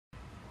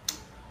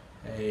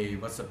Hey,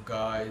 what's up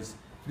guys?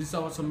 This is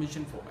our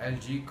submission for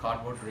LG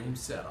Cardboard Dream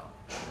Setup.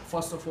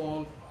 First of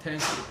all,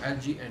 thanks to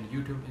LG and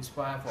YouTube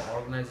Inspire for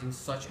organizing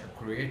such a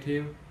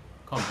creative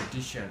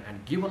competition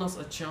and giving us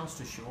a chance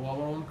to show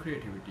our own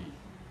creativity.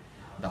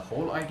 The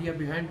whole idea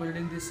behind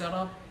building this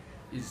setup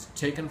is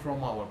taken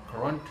from our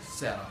current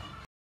setup.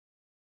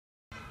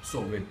 So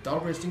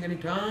without wasting any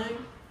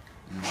time,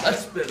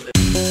 let's build it.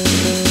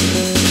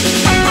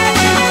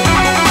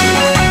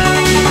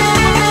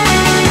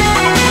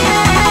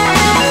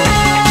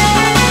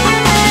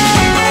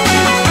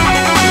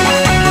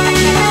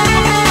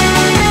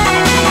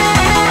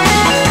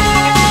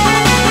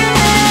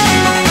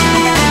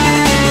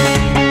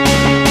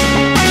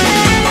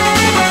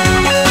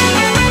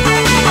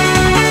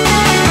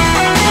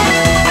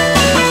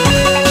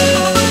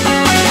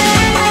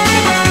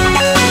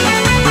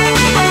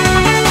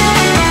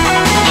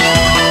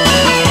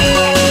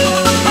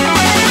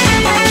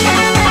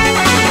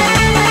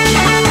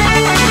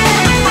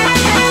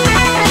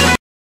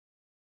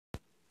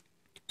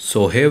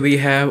 So here we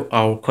have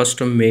our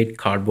custom made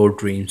cardboard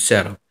dream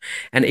setup,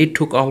 and it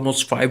took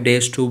almost 5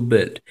 days to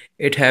build.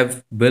 It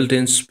have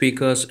built-in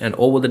speakers, and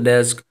over the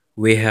desk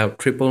we have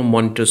triple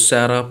monitor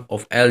setup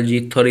of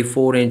LG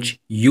 34-inch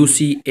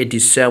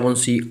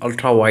UC87C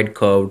ultra-wide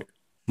curved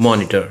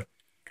monitor.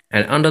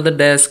 And under the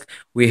desk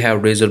we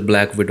have Razer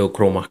Black Widow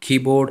Chroma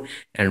keyboard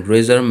and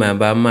Razer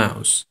Mamba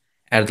mouse.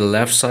 At the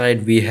left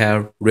side we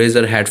have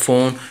Razer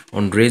headphone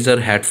on Razer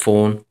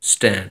headphone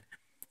stand.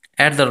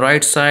 At the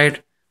right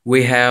side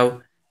we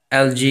have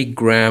LG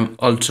Gram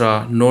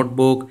Ultra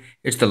notebook.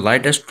 It's the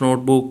lightest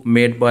notebook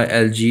made by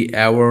LG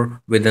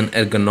ever with an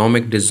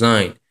ergonomic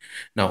design.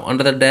 Now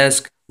under the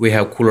desk we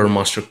have Cooler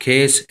Master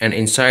case, and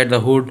inside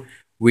the hood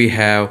we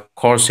have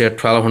Corsair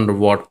 1200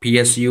 watt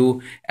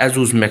PSU,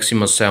 Asus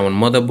Maximus 7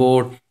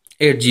 motherboard,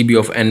 8 GB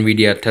of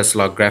Nvidia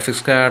Tesla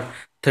graphics card,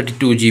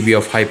 32 GB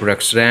of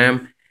HyperX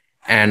RAM,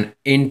 and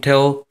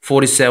Intel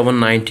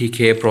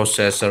 4790K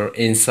processor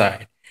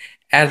inside.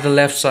 At the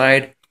left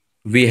side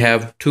we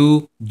have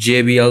two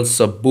JBL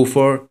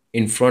subwoofer.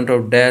 In front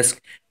of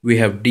desk we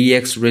have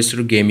DX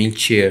Racer gaming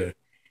chair.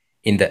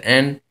 In the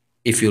end,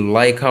 if you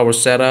like our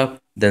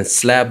setup, then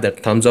slap that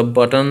thumbs up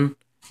button,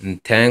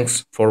 and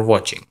thanks for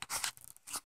watching.